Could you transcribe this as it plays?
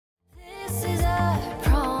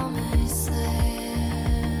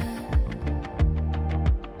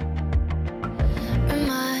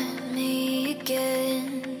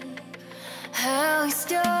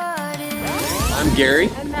Gary.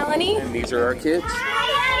 I'm Melanie. And these are our kids.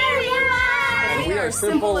 Hi, everyone. And we are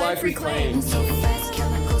Simple Life Reclaimed.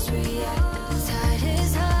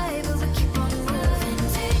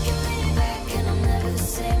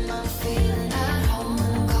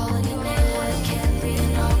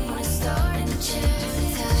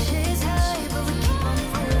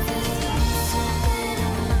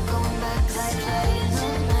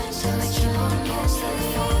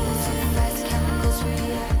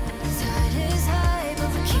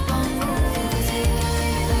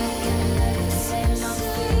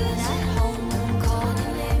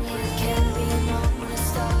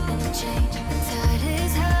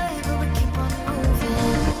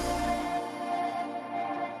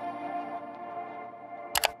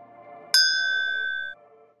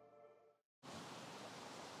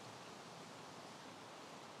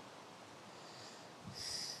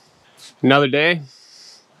 Another day.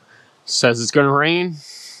 Says it's gonna rain.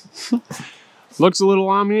 Looks a little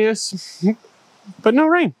ominous, but no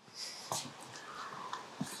rain.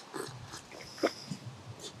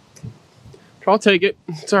 I'll take it.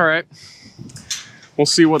 It's all right. We'll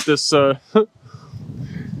see what this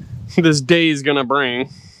this day is gonna bring.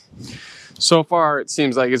 So far, it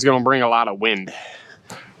seems like it's gonna bring a lot of wind.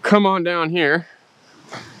 Come on down here.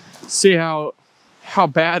 See how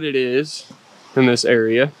bad it is in this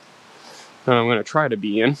area that I'm gonna try to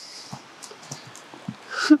be in.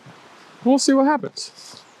 We'll see what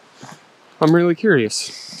happens. I'm really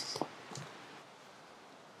curious.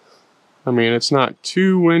 I mean, it's not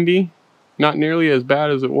too windy, not nearly as bad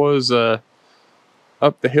as it was up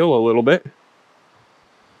the hill a little bit.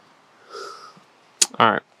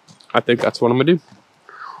 All right, I think that's what I'm gonna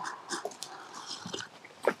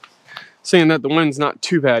do. Seeing that the wind's not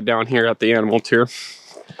too bad down here at the animal tier,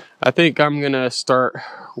 I think I'm gonna start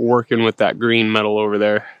working with that green metal over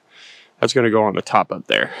there. That's gonna go on the top up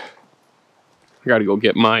there. I gotta go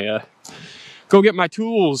get my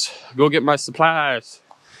tools, go get my supplies,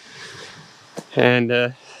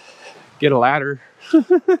 and get a ladder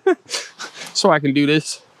so I can do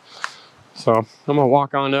this. So I'm gonna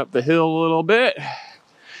walk on up the hill a little bit. I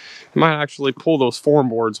might actually pull those form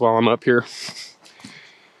boards while I'm up here,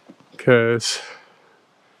 because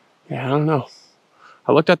yeah, I don't know.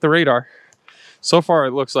 I looked at the radar. So far,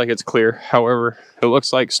 it looks like it's clear. However, it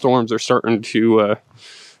looks like storms are starting to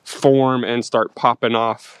form and start popping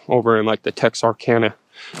off over in like the Texarkana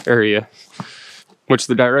area, which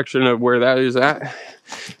the direction of where that is at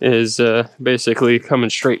is basically coming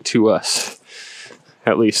straight to us,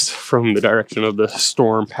 at least from the direction of the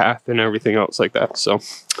storm path and everything else like that. So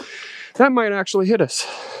that might actually hit us.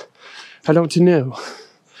 I don't know.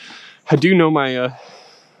 I do know my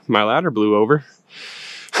my ladder blew over.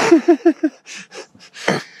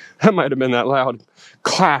 That might have been that loud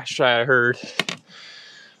clash I heard.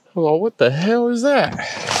 Well, what the hell is that?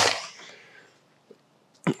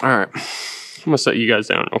 All right, I'm gonna set you guys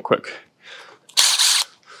down real quick.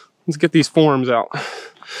 Let's get these forms out.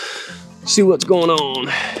 See what's going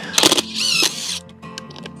on.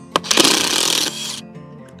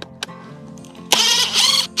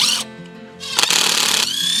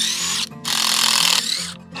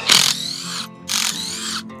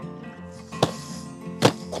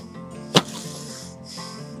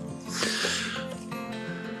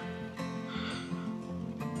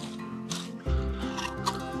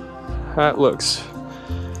 That looks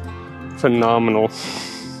phenomenal,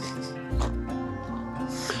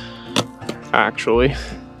 actually.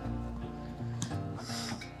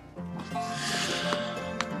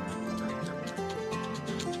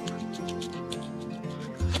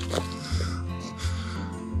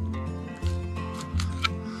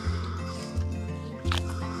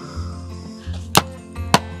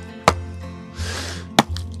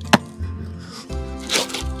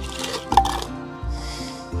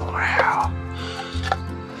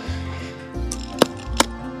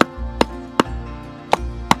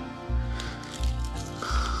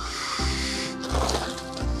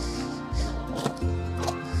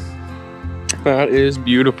 That is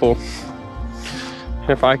beautiful.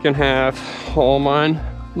 If I can have all mine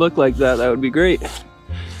look like that, that would be great.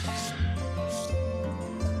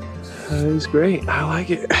 That is great. I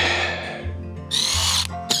like it.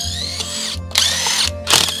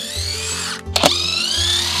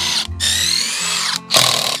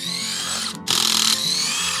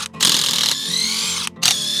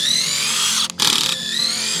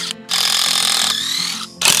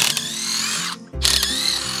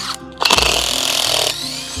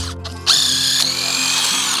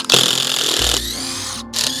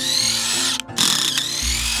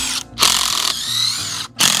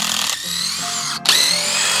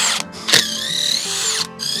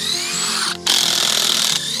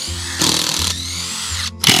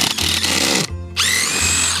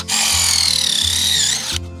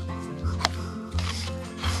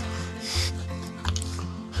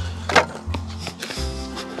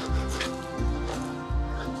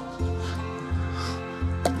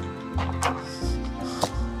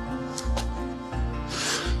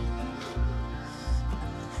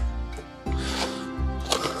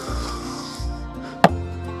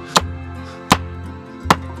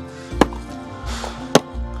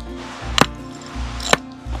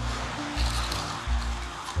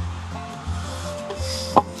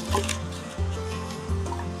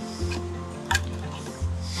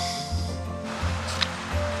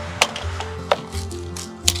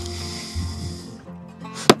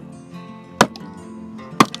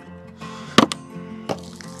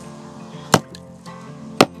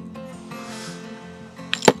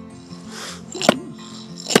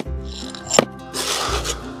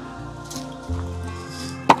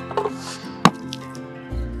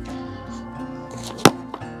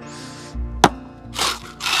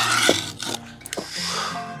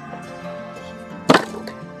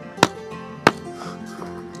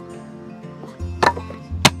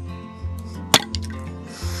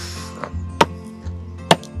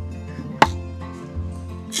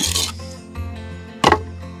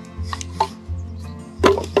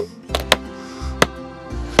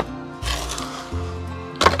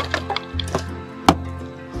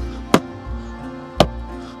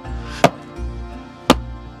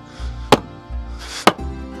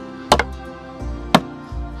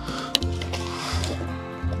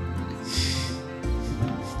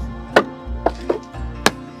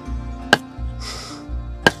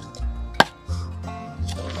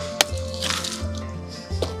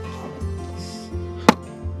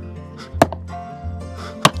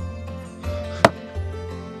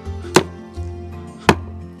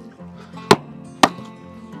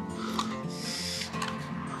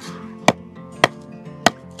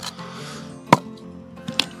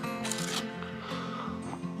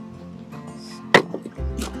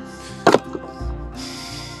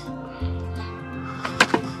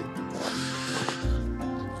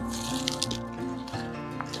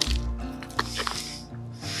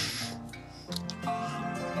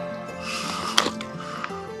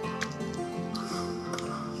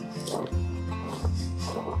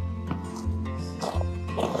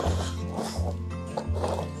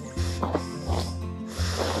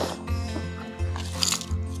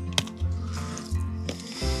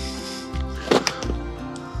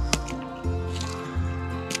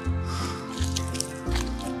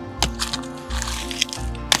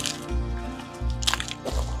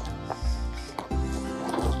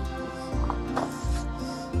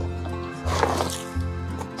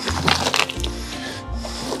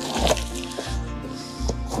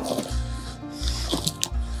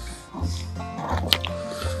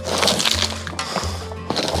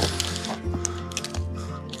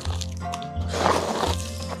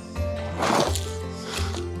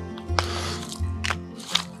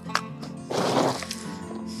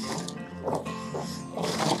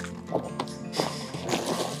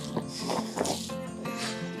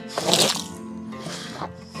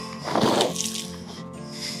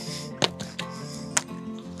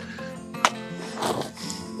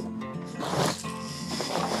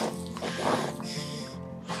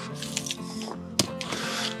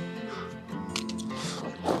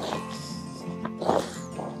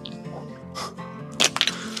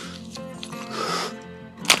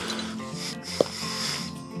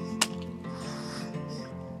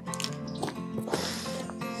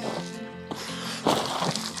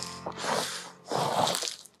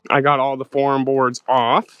 I got all the form boards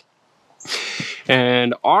off,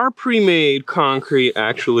 and our pre-made concrete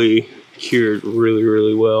actually cured really,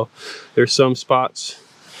 really well. There's some spots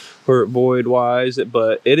where it void wise,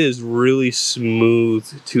 but it is really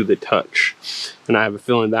smooth to the touch. And I have a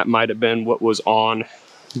feeling that might have been what was on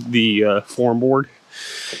the form board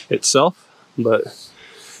itself, but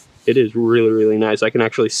it is really, really nice. I can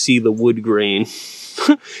actually see the wood grain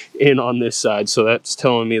in on this side, so that's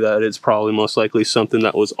telling me that it's probably most likely something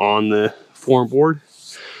that was on the form board.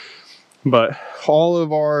 But all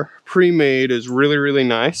of our pre-made is really, really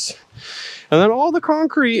nice. And then all the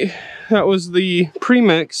concrete that was the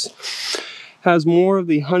premix has more of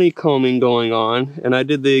the honeycombing going on, and I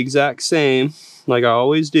did the exact same like I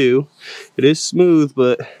always do. It is smooth,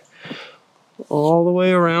 but all the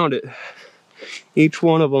way around it, each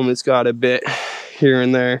one of them has got a bit here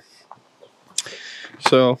and there.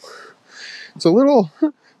 So it's a little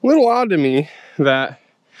odd to me that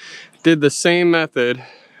I did the same method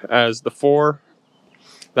as the 4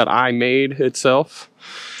 that I made itself,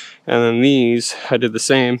 and then these I did the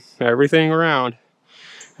same, everything around,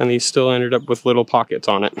 and these still ended up with little pockets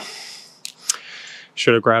on it.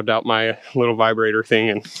 Should have grabbed out my little vibrator thing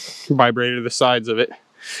and vibrated the sides of it,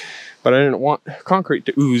 but I didn't want concrete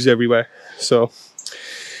to ooze everywhere. So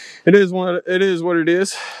it is what it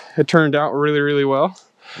is. It turned out really, really well.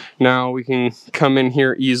 Now we can come in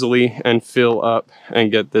here easily and fill up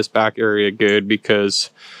and get this back area good, because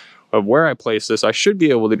of where I place this. I should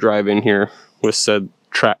be able to drive in here with said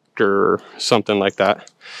tractor or something like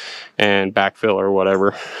that and backfill or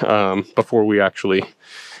whatever before we actually,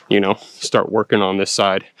 you know, start working on this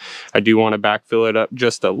side. I do want to backfill it up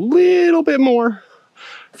just a little bit more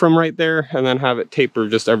from right there, and then have it taper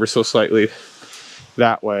just ever so slightly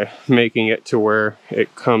that way, making it to where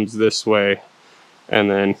it comes this way and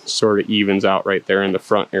then sort of evens out right there in the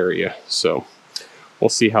front area. So we'll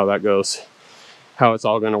see how that goes, how it's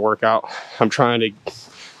all going to work out. I'm trying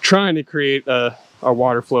to create a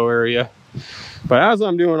water flow area, but as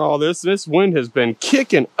I'm doing all this wind has been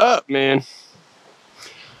kicking up, man.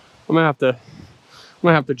 I'm gonna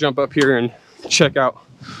have to jump up here and check out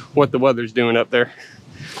what the weather's doing up there.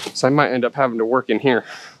 So I might end up having to work in here.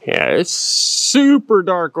 Yeah, it's super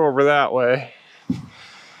dark over that way.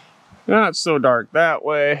 Not so dark that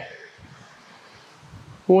way.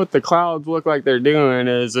 What the clouds look like they're doing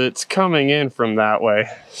is it's coming in from that way.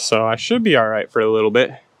 So I should be all right for a little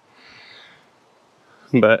bit.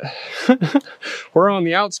 But we're on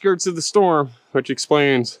the outskirts of the storm, which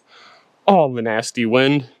explains all the nasty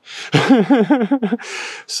wind.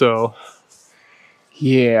 So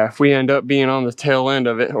yeah, if we end up being on the tail end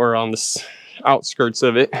of it or on the outskirts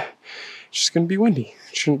of it, it's just gonna be windy.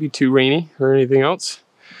 It shouldn't be too rainy or anything else,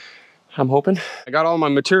 I'm hoping. I got all my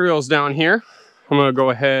materials down here. I'm gonna go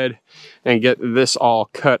ahead and get this all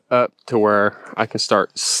cut up to where I can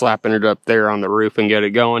start slapping it up there on the roof and get it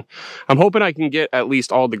going. I'm hoping I can get at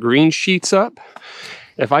least all the green sheets up.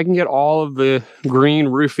 If I can get all of the green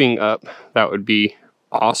roofing up, that would be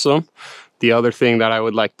awesome. The other thing that I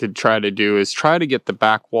would like to try to do is try to get the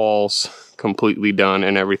back walls completely done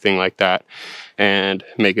and everything like that, and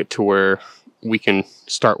make it to where we can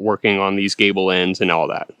start working on these gable ends and all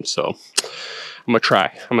that. So I'm gonna try.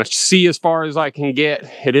 I'm gonna see as far as I can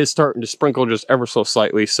get. It is starting to sprinkle just ever so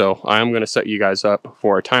slightly, so I'm gonna set you guys up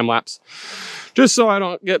for a time lapse, just so I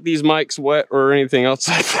don't get these mics wet or anything else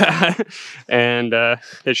like that. And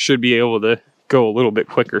it should be able to go a little bit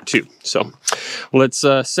quicker too. So let's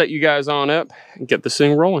set you guys on up and get this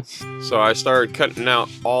thing rolling. So I started cutting out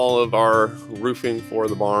all of our roofing for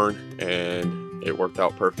the barn, and it worked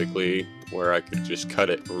out perfectly where I could just cut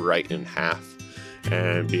it right in half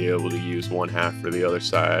and be able to use one half for the other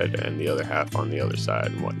side and the other half on the other side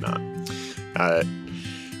and whatnot.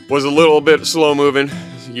 It was a little bit slow moving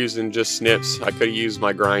using just snips. I could have used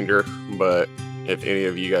my grinder, but if any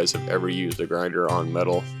of you guys have ever used a grinder on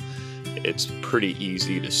metal, it's pretty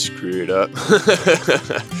easy to screw it up.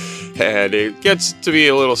 And it gets to be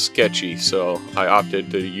a little sketchy, so I opted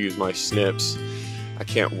to use my snips. I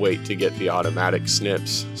can't wait to get the automatic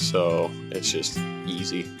snips, so it's just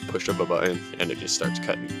easy. Push of a button and it just starts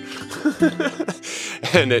cutting.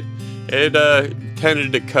 And it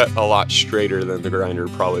tended to cut a lot straighter than the grinder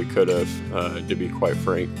probably could have, to be quite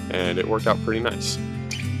frank, and it worked out pretty nice.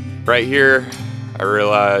 Right here, I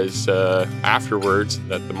realized afterwards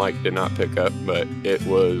that the mic did not pick up, but it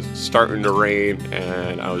was starting to rain,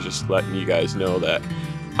 and I was just letting you guys know that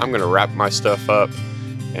I'm gonna wrap my stuff up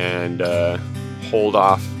and hold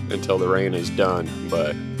off until the rain is done.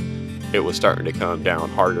 But it was starting to come down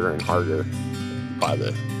harder and harder by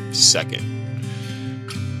the second.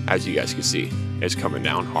 As you guys can see, it's coming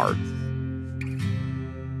down hard.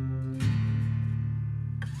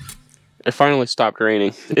 it finally stopped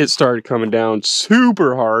raining. It started coming down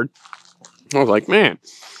super hard. I was like, man,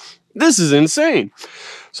 this is insane.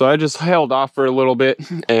 So I just held off for a little bit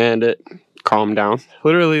and it calmed down.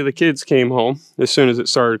 Literally, the kids came home as soon as it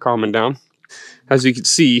started calming down. As you can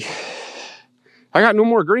see, I got no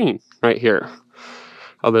more green right here,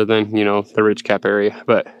 other than, you know, the ridge cap area,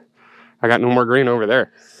 but I got no more green over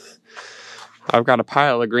there. I've got a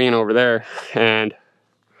pile of green over there, and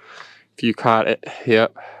if you caught it,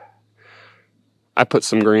 yep, I put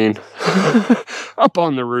some green up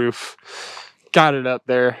on the roof, got it up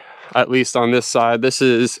there, at least on this side. This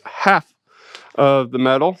is half of the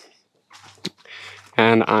metal,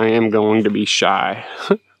 and I am going to be shy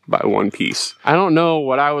by one piece. I don't know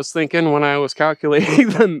what I was thinking when I was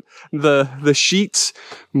calculating the sheets,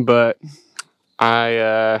 but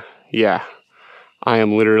yeah, I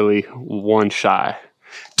am literally one shy.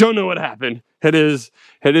 Don't know what happened. It is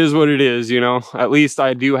what it is, you know. At least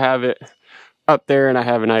I do have it up there, and I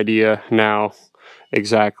have an idea now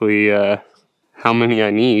exactly how many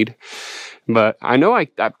I need. But I know I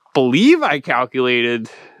believe I calculated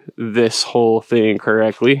this whole thing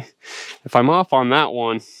correctly. If I'm off on that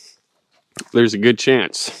one, there's a good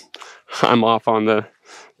chance I'm off on the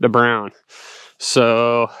brown.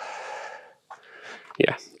 So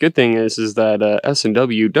yeah, good thing is that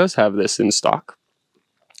S&W does have this in stock.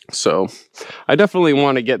 So I definitely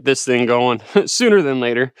want to get this thing going sooner than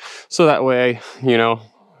later. So that way, you know,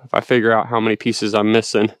 if I figure out how many pieces I'm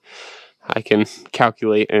missing, I can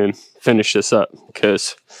calculate and finish this up,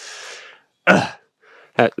 because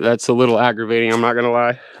that's a little aggravating, I'm not gonna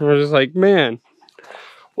lie. I was just like, man,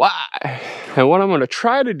 why? And what I'm gonna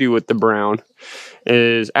try to do with the brown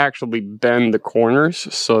is actually bend the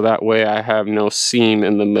corners, so that way I have no seam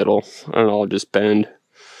in the middle, and I'll just bend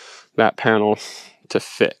that panel to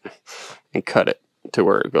fit and cut it to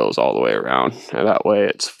where it goes all the way around, and that way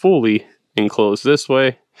it's fully enclosed this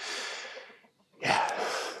way. Yeah,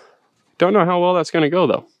 don't know how well that's gonna go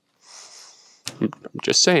though. I'm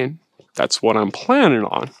just saying, that's what I'm planning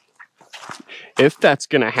on. If that's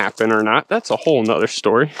gonna happen or not, that's a whole nother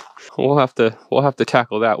story. We'll have to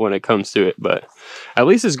tackle that when it comes to it, but at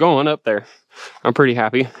least it's going up there. I'm pretty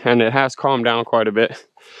happy, and it has calmed down quite a bit.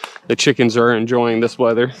 The chickens are enjoying this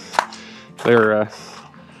weather. They're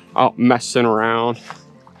out messing around,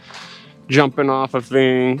 jumping off of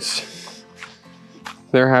things.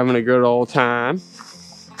 They're having a good old time.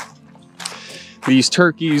 These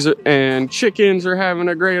turkeys and chickens are having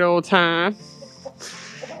a great old time.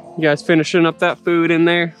 You guys finishing up that food in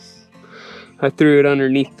there? I threw it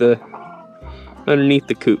underneath the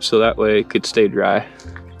coop so that way it could stay dry.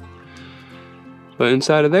 But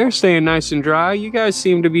inside of there, staying nice and dry. You guys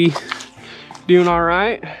seem to be doing all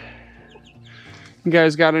right. You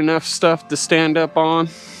guys got enough stuff to stand up on?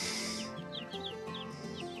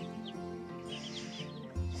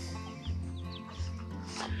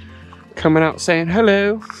 Coming out saying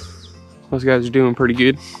hello. Those guys are doing pretty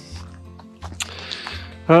good.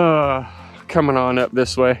 Coming on up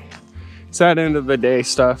this way. It's that end of the day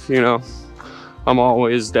stuff, you know. I'm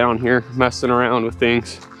always down here messing around with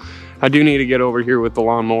things. I do need to get over here with the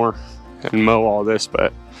lawnmower and mow all this,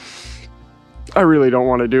 but I really don't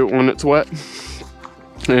want to do it when it's wet.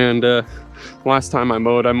 And last time I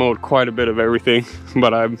mowed quite a bit of everything,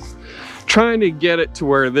 but I'm trying to get it to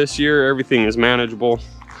where this year everything is manageable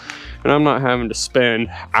and I'm not having to spend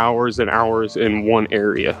hours and hours in one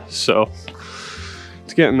area. So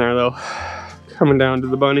it's getting there though. Coming down to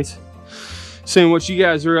the bunnies, seeing what you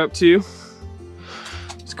guys are up to.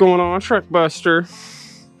 What's going on, Shrek Buster?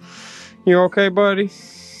 You okay, buddy?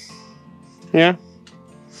 Yeah?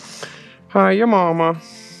 Hi, your mama.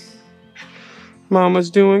 Mama's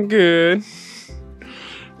doing good.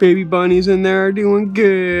 Baby bunnies in there are doing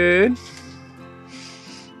good.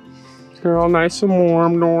 They're all nice and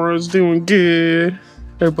warm. Nora's doing good.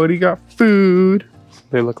 Everybody got food.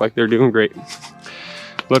 They look like they're doing great.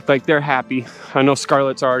 Look like they're happy. I know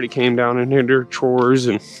Scarlett's already came down and did her chores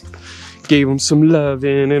and gave them some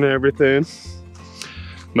loving and everything.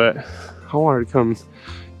 But I wanted to come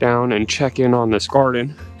down and check in on this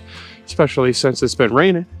garden, especially since it's been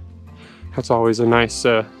raining. That's always a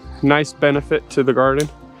nice benefit to the garden.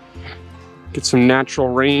 Get some natural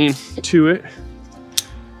rain to it.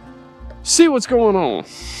 See what's going on.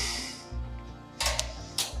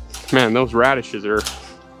 Man, those radishes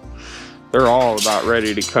they're all about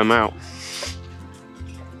ready to come out.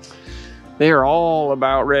 They are all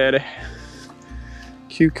about ready.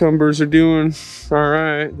 Cucumbers are doing all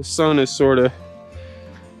right. The sun is sort of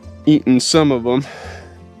eating some of them.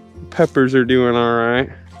 Peppers are doing all right.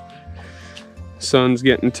 Sun's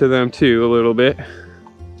getting to them too a little bit.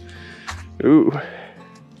 Ooh.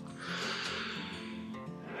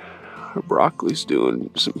 Our broccoli's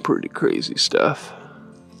doing some pretty crazy stuff.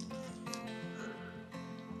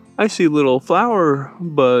 I see little flower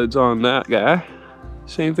buds on that guy.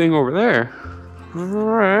 Same thing over there. All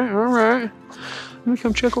right. Let me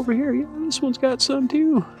come check over here. Yeah, this one's got some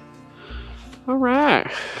too. All right.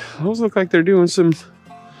 Those look like they're doing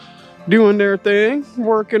their thing,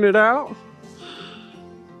 working it out.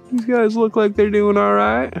 These guys look like they're doing all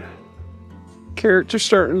right. Carrots are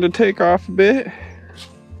starting to take off a bit.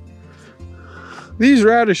 These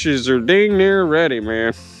radishes are dang near ready,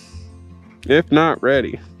 man. If not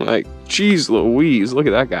ready. Like, geez Louise, look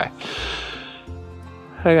at that guy.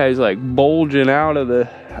 That guy's like bulging out of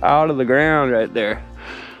the ground right there.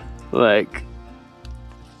 Like,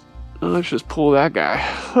 let's just pull that guy.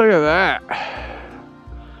 Look at that.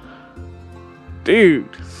 Dude.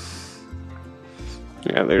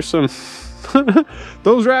 Yeah, there's some.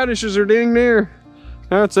 Those radishes are dang near.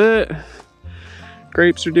 That's it.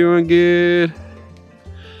 Grapes are doing good.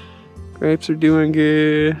 Grapes are doing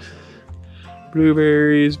good.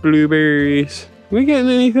 Blueberries. We getting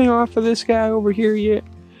anything off of this guy over here yet?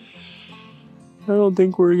 I don't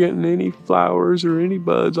think we're getting any flowers or any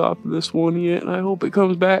buds off of this one yet. I hope it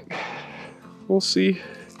comes back. We'll see.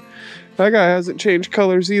 That guy hasn't changed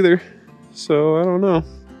colors either, so I don't know.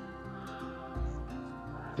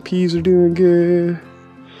 Peas are doing good.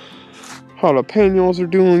 Jalapenos are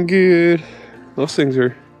doing good. Those things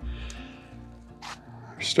are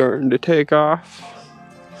starting to take off.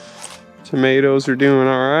 Tomatoes are doing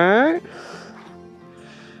all right.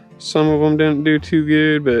 Some of them didn't do too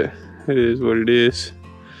good, but it is what it is.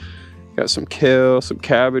 Got some kale, some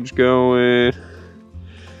cabbage going.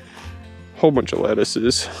 Whole bunch of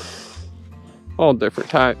lettuces. All different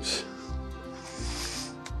types.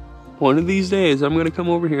 One of these days, I'm gonna come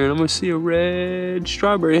over here and I'm gonna see a red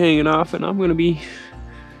strawberry hanging off and I'm gonna be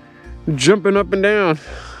jumping up and down.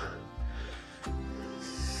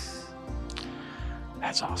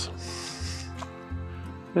 That's awesome.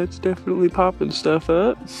 That's definitely popping stuff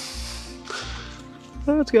up.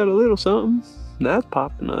 That's got a little something. That's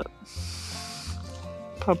popping up.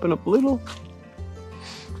 Popping up a little.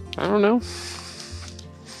 I don't know.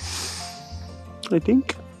 I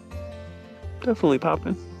think. Definitely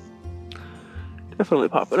popping. Definitely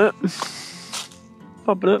popping up.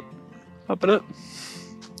 Popping up. Popping up.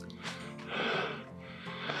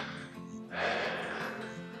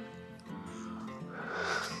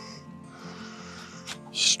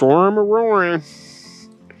 Storm a-roaring.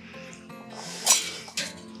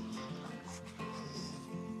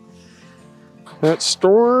 That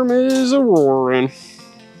storm is a-roaring.